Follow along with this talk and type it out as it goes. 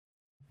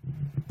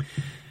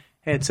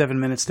Hey, it's 7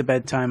 minutes to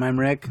bedtime. I'm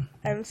Rick,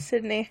 I'm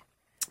Sydney.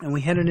 and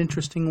we had an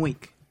interesting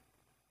week.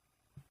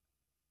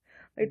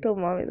 I told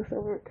mommy this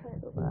over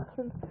kind of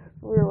laughing.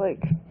 We were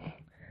like,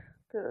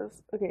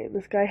 okay,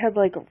 this guy had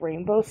like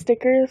rainbow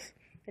stickers,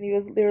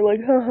 and they were like,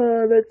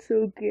 haha, that's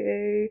so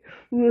gay,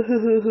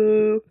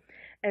 woohoo.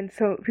 And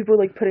so people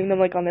were like putting them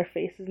like on their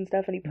faces and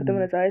stuff, and he put them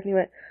in his eyes, and he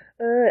went,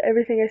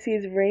 everything I see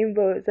is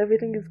rainbows,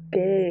 everything is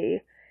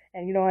gay.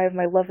 And I have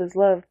my love is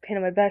love pin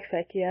on my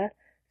backpack, yeah?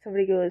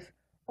 Somebody goes,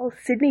 all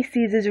Sydney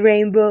sees is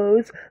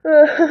rainbows.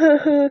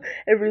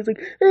 Everyone's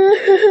like,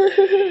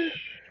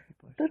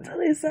 that's how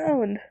they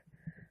sound.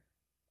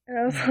 And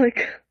I was like,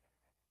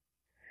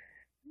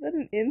 is that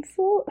an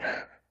insult?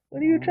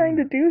 What are you trying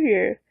to do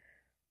here?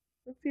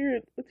 What's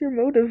your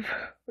motive?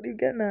 What are you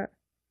getting at?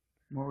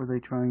 What were they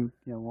trying?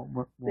 Yeah,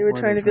 what They were were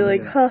trying they to be trying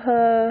like, to do?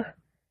 haha,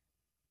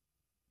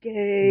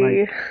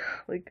 gay. Like,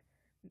 like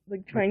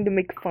like like trying to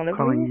make fun of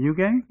calling me? you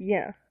gay?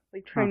 Yeah.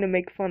 Like Huh. trying to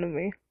make fun of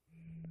me.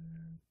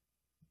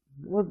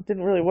 Well, it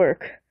didn't really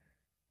work.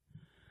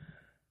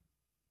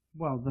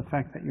 Well, the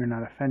fact that you're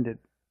not offended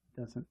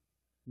doesn't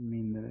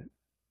mean that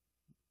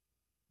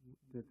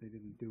they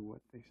didn't do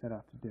what they set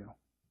out to do.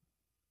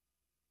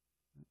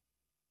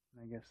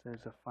 I guess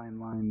there's a fine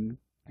line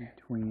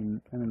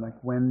between. I mean,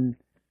 like when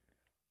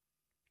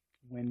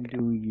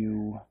do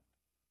you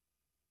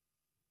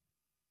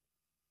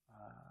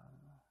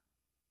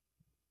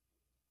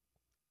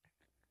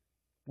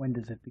when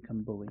does it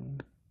become bullying?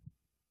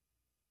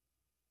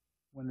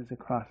 When does it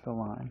cross the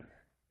line?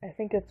 I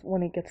think it's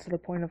when it gets to the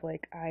point of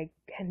like I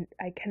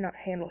cannot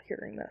handle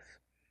hearing this.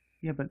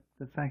 Yeah, but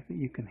the fact that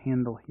you can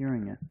handle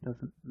hearing it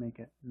doesn't make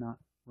it not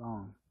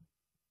wrong.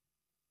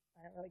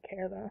 I don't really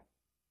care though.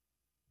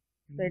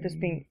 They're just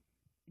being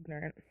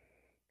ignorant.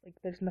 Like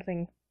there's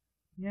nothing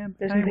Yeah, but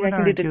there's I nothing I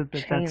would can do to argue that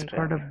that's change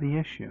part it. of the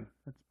issue.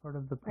 That's part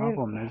of the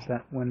problem is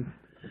that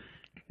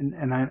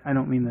and I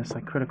don't mean this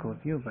like critical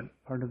of you, but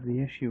part of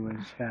the issue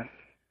is that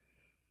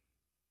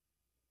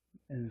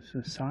as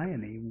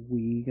society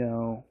we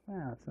go,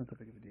 well, it's not that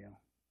big of a deal.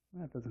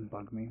 That doesn't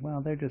bug me.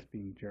 Well, they're just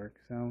being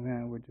jerks, so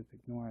yeah, we'll just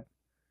ignore it.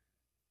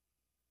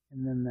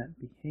 And then that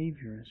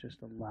behavior is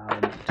just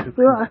allowed to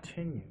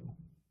continue.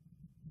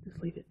 Just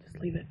leave it.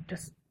 Just leave it.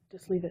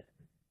 Just leave it.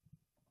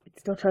 It's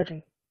still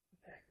charging.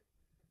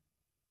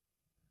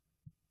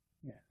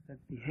 Yeah, that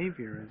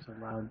behavior is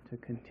allowed to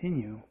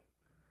continue.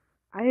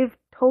 I have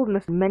told him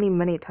this many,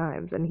 many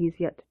times, and he's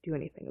yet to do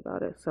anything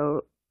about it.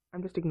 So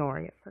I'm just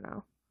ignoring it for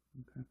now.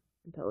 Okay.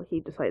 Until he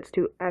decides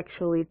to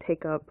actually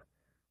take up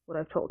what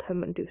I've told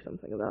him and do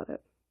something about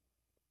it.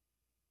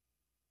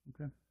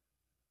 Okay.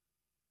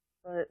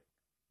 But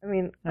I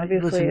mean,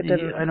 obviously, it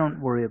didn't. I don't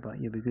worry about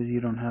you because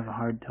you don't have a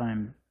hard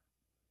time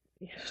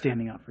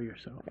standing up for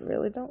yourself. I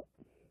really don't.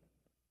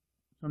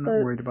 So I'm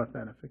not worried about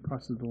that if it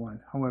crosses the line.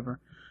 However,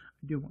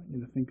 I do want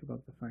you to think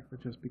about the fact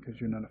that just because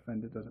you're not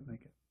offended doesn't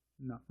make it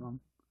not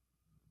wrong.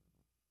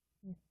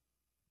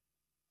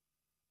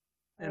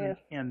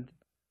 And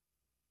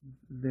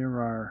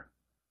there are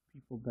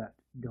people that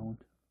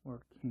don't or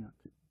can't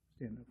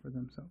stand up for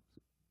themselves.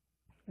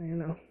 I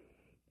know.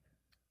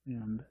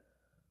 And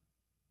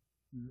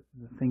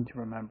the thing to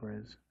remember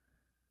is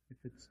if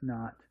it's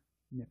not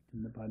nipped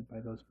in the bud by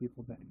those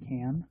people that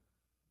can,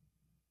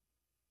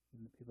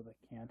 then the people that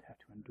can't have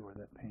to endure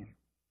that pain.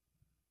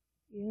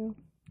 Yeah.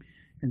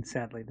 And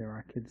sadly, there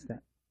are kids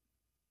that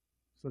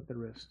slit their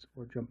wrists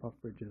or jump off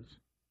bridges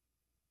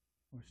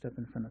or step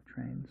in front of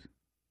trains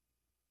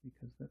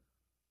because the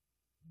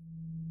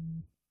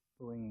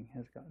bullying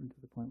has gotten to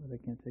the point where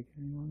they can't take it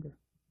any longer.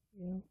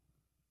 Yeah.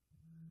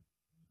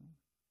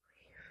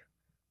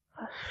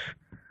 Hush.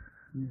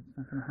 It's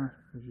not going to hush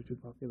because you're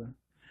too popular.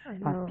 I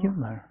know.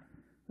 Popular.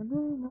 I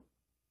know.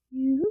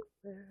 You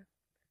there.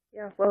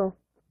 Yeah, well.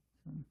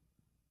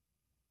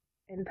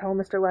 Until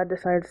Mr. Ladd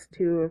decides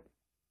to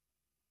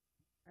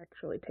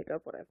actually take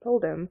up what I've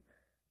told him,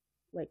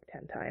 like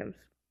 10 times,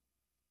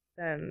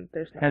 then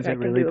there's nothing I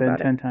can do about it. Has it really been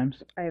 10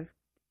 times? I've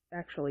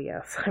actually,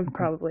 yes. I'm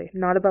probably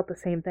not about the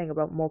same thing,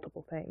 about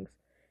multiple things.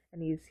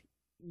 And he's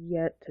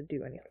yet to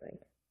do anything.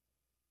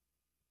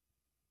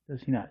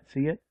 Does he not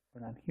see it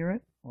or not hear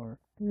it? Or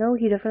no,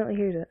 he definitely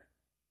hears it.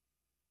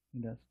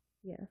 He does?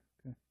 Yeah.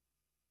 Okay.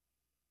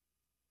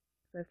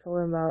 I've told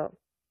him about,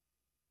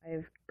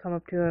 I've come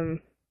up to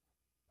him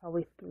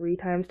probably 3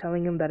 times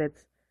telling him that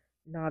it's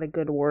not a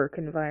good work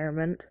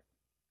environment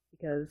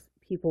because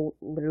people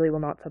literally will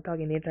not stop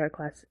talking the entire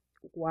class.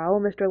 While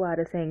Mr. Ladd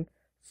is saying,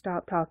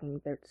 stop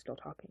talking, they're still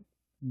talking.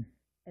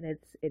 And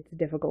it's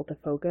difficult to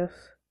focus.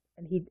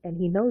 And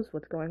he knows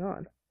what's going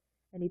on.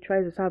 And he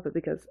tries to stop it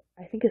because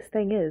I think his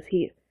thing is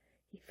he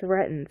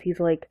threatens. He's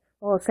like,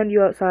 oh, I'll send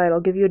you outside, I'll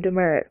give you a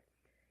demerit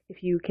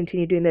if you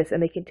continue doing this.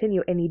 And they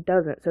continue, and he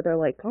doesn't. So they're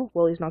like, oh,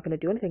 well, he's not going to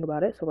do anything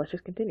about it, so let's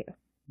just continue.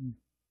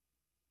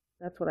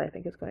 That's what I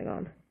think is going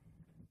on.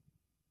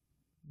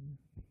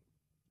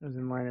 I was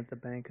in line at the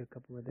bank a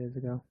couple of days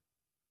ago.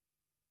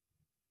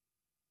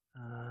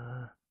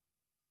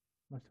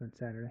 Must have been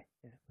Saturday.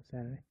 Yeah, it was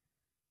Saturday.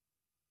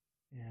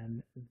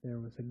 and there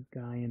was a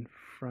guy in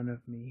front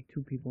of me,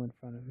 two people in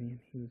front of me, and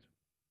he was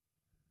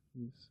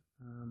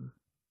I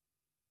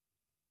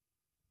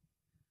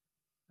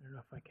don't know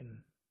if I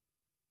can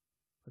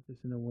put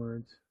this into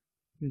words.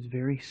 He was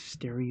very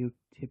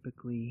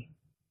stereotypically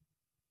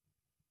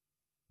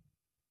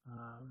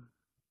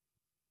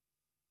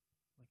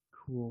like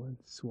cool and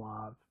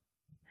suave.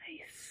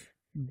 Nice.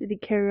 Did he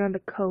carry around a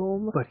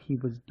comb? But he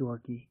was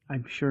dorky.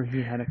 I'm sure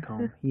he had a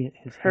comb.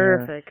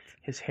 Perfect.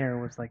 His hair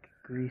was like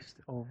greased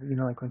over. You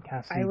know, like when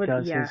Cassidy I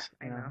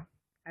know.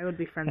 I would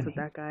be friends with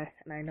that guy,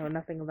 and I know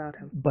nothing about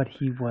him. But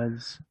he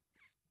was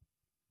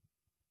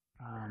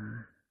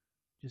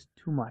just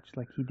too much.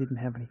 Like he didn't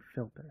have any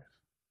filters.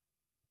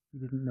 He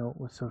didn't know it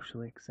was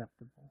socially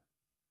acceptable.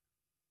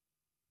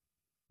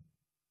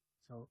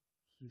 So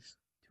he's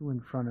two in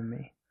front of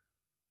me.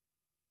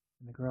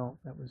 And the girl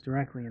that was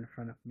directly in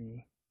front of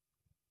me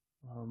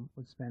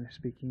was Spanish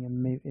speaking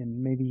and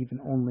maybe even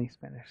only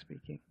Spanish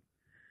speaking.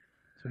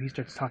 So he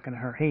starts talking to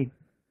her. Hey,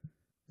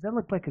 does that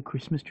look like a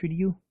Christmas tree to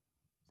you?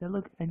 Does that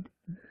look? I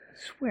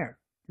swear,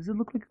 does it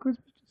look like a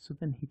Christmas tree? So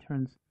then he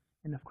turns,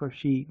 and of course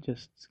she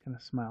just kind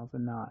of smiles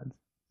and nods.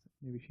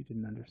 Maybe she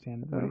didn't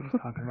understand what he was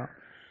talking about.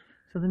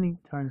 So then he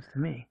turns to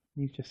me.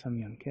 He's just some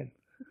young kid.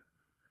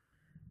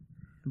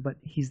 But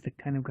he's the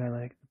kind of guy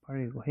like at the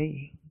party go,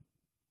 hey,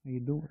 how you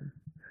doing?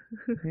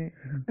 Hey.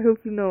 I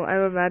hope you know,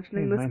 I'm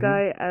imagining this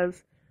guy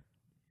as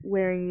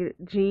wearing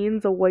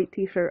jeans, a white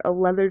t-shirt, a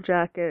leather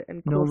jacket,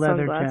 and cool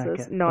sunglasses.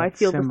 Jacket, no, I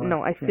feel this.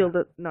 No, I feel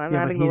that. No, I'm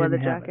adding the leather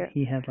jacket.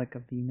 He had like a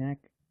V-neck.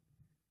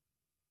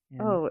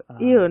 And,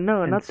 ew,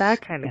 no, not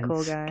that kind of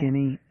cool guy.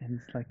 Skinny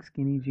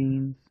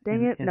jeans.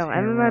 Dang it! No,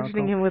 I'm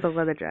imagining him with a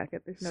leather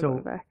jacket. There's no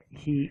going back.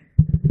 He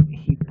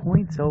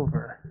points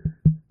over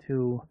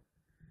to.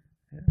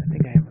 I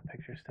think I have a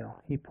picture still.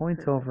 He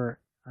points over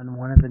on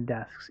one of the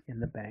desks in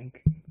the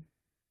bank,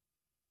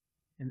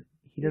 and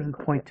he doesn't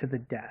point to the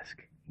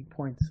desk. He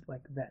points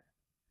like that.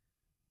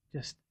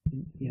 Just,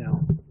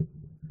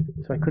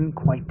 so I couldn't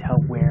quite tell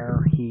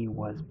where he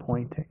was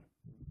pointing.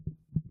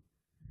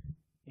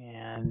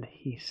 And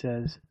he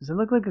says, does it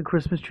look like a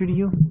Christmas tree to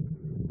you?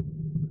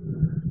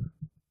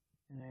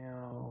 And I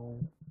go,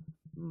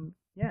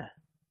 yeah.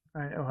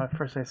 At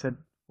first I said,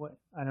 what?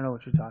 I don't know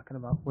what you're talking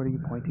about. What are you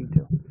pointing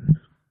to?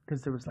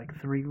 Because there was like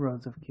 3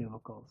 rows of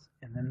cubicles,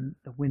 and then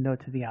the window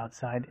to the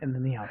outside, and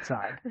then the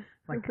outside.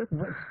 Like,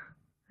 what?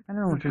 I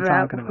don't know what you're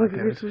talking about,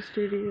 guys.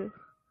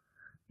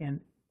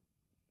 And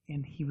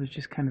he was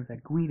just kind of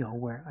that Guido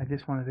where I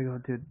just wanted to go,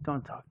 dude,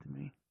 don't talk to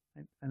me.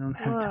 I don't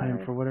have time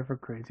for whatever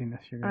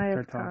craziness you're going to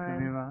start talking to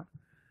me about.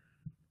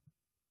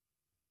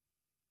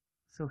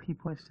 So he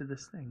points to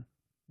this thing.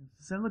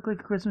 Does that look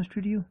like a Christmas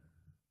tree to you?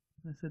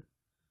 And I said,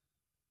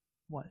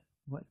 what?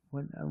 What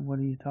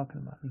are you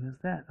talking about? He goes,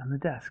 that, on the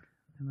desk.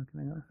 And I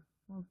go,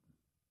 well,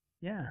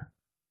 yeah,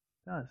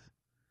 it does.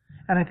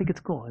 And I think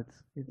it's cool.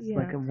 It's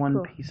like a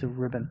one piece of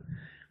ribbon.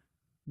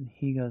 And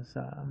he goes,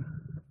 well,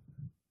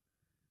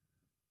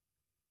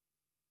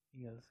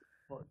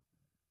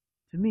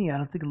 to me, I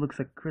don't think it looks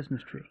like a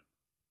Christmas tree.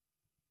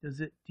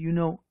 Does it? Do you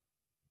know?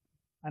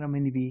 I don't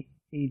mean to be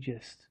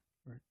ageist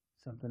or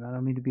something. I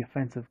don't mean to be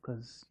offensive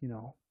because,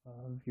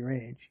 of your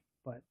age.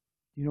 But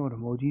do you know what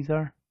emojis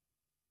are?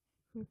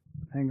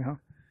 I go,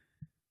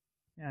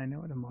 yeah, I know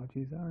what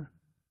emojis are.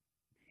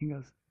 He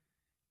goes,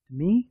 to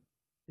me,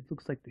 it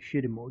looks like the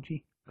shit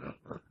emoji.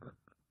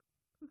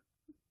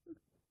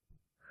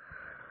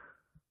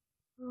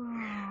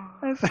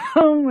 I said,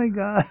 oh my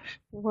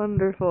gosh.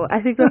 Wonderful. I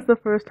think that's the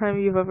first time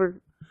you've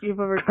ever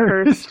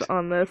cursed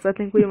on this. I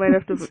think we might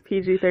have to put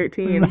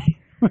PG-13.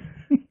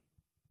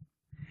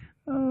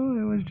 Oh,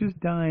 I was just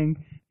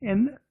dying.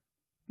 And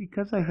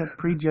because I had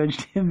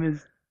prejudged him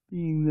as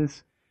being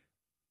this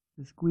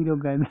Guido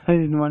guy that I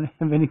didn't want to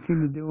have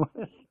anything to do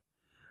with,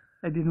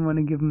 I didn't want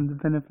to give him the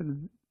benefit of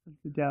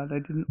the doubt. I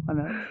didn't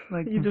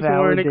want to, you just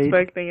validate. weren't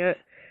expecting it.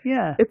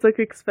 Yeah. It's like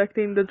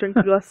expecting to drink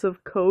a glass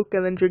of Coke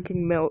and then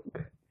drinking milk.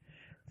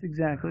 That's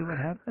exactly what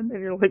happened. And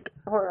you're like,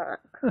 alright.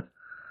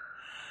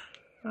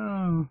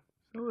 Oh,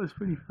 so it was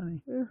pretty funny.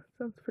 Yeah,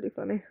 sounds pretty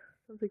funny.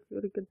 Sounds like you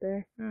had a good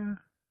day. Yeah.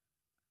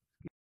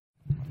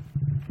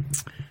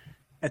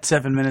 At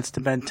 7 minutes to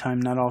bedtime,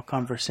 not all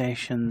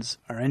conversations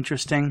are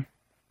interesting.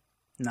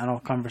 Not all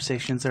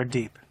conversations are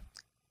deep.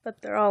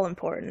 But they're all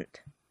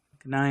important.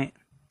 Good night.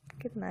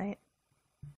 Good night.